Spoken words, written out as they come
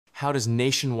how does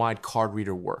Nationwide Card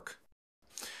Reader work?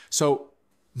 So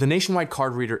the Nationwide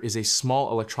Card Reader is a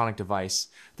small electronic device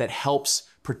that helps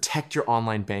protect your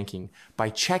online banking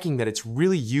by checking that it's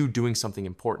really you doing something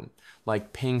important,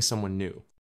 like paying someone new.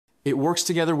 It works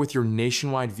together with your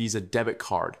Nationwide Visa debit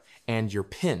card and your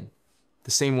PIN, the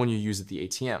same one you use at the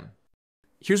ATM.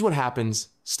 Here's what happens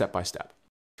step by step.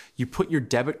 You put your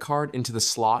debit card into the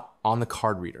slot on the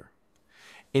card reader.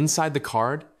 Inside the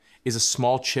card is a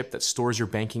small chip that stores your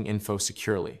banking info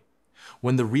securely.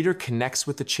 When the reader connects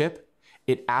with the chip,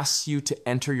 it asks you to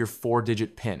enter your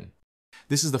 4-digit PIN.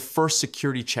 This is the first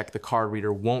security check. The card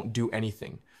reader won't do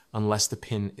anything unless the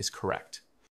PIN is correct.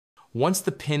 Once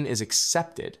the PIN is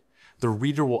accepted, the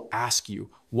reader will ask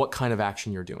you what kind of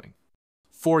action you're doing.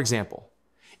 For example,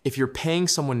 if you're paying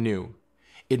someone new,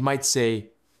 it might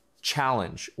say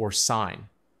challenge or sign.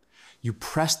 You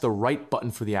press the right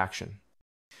button for the action.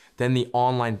 Then the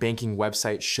online banking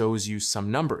website shows you some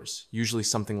numbers, usually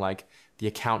something like the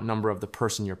account number of the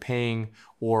person you're paying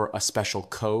or a special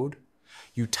code.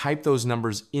 You type those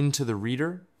numbers into the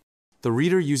reader. The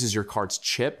reader uses your card's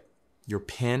chip, your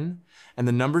PIN, and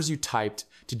the numbers you typed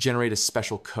to generate a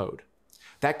special code.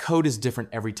 That code is different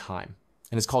every time,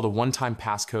 and it's called a one-time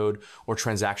passcode or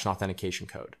transaction authentication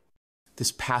code.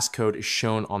 This passcode is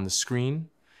shown on the screen,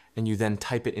 and you then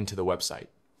type it into the website.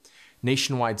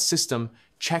 Nationwide's system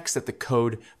checks that the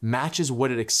code matches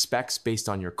what it expects based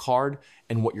on your card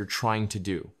and what you're trying to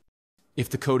do. If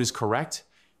the code is correct,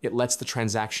 it lets the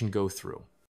transaction go through.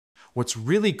 What's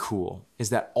really cool is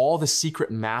that all the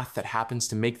secret math that happens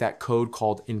to make that code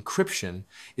called encryption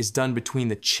is done between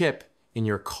the chip in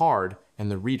your card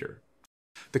and the reader.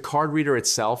 The card reader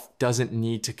itself doesn't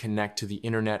need to connect to the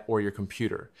internet or your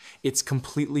computer. It's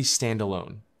completely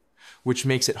standalone, which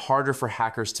makes it harder for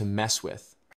hackers to mess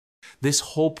with. This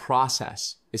whole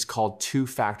process is called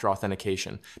two-factor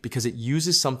authentication because it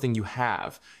uses something you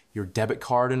have, your debit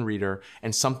card and reader,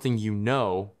 and something you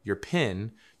know, your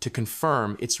PIN, to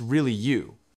confirm it's really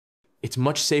you. It's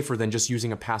much safer than just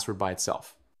using a password by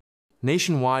itself.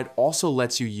 Nationwide also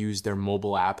lets you use their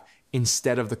mobile app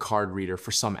instead of the card reader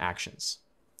for some actions.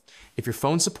 If your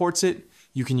phone supports it,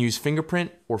 you can use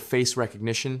fingerprint or face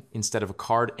recognition instead of a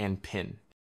card and PIN.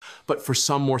 But for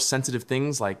some more sensitive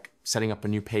things like setting up a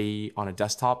new payee on a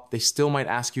desktop, they still might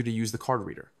ask you to use the card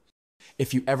reader.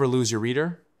 If you ever lose your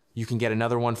reader, you can get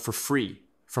another one for free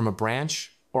from a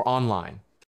branch or online.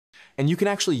 And you can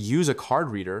actually use a card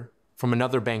reader from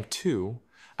another bank too.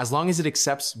 As long as it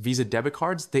accepts Visa debit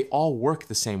cards, they all work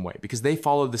the same way because they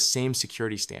follow the same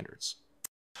security standards.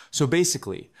 So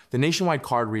basically, the Nationwide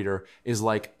card reader is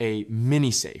like a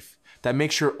mini safe that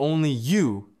makes sure only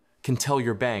you can tell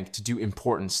your bank to do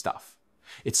important stuff.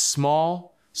 It's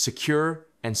small, secure,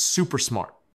 and super smart.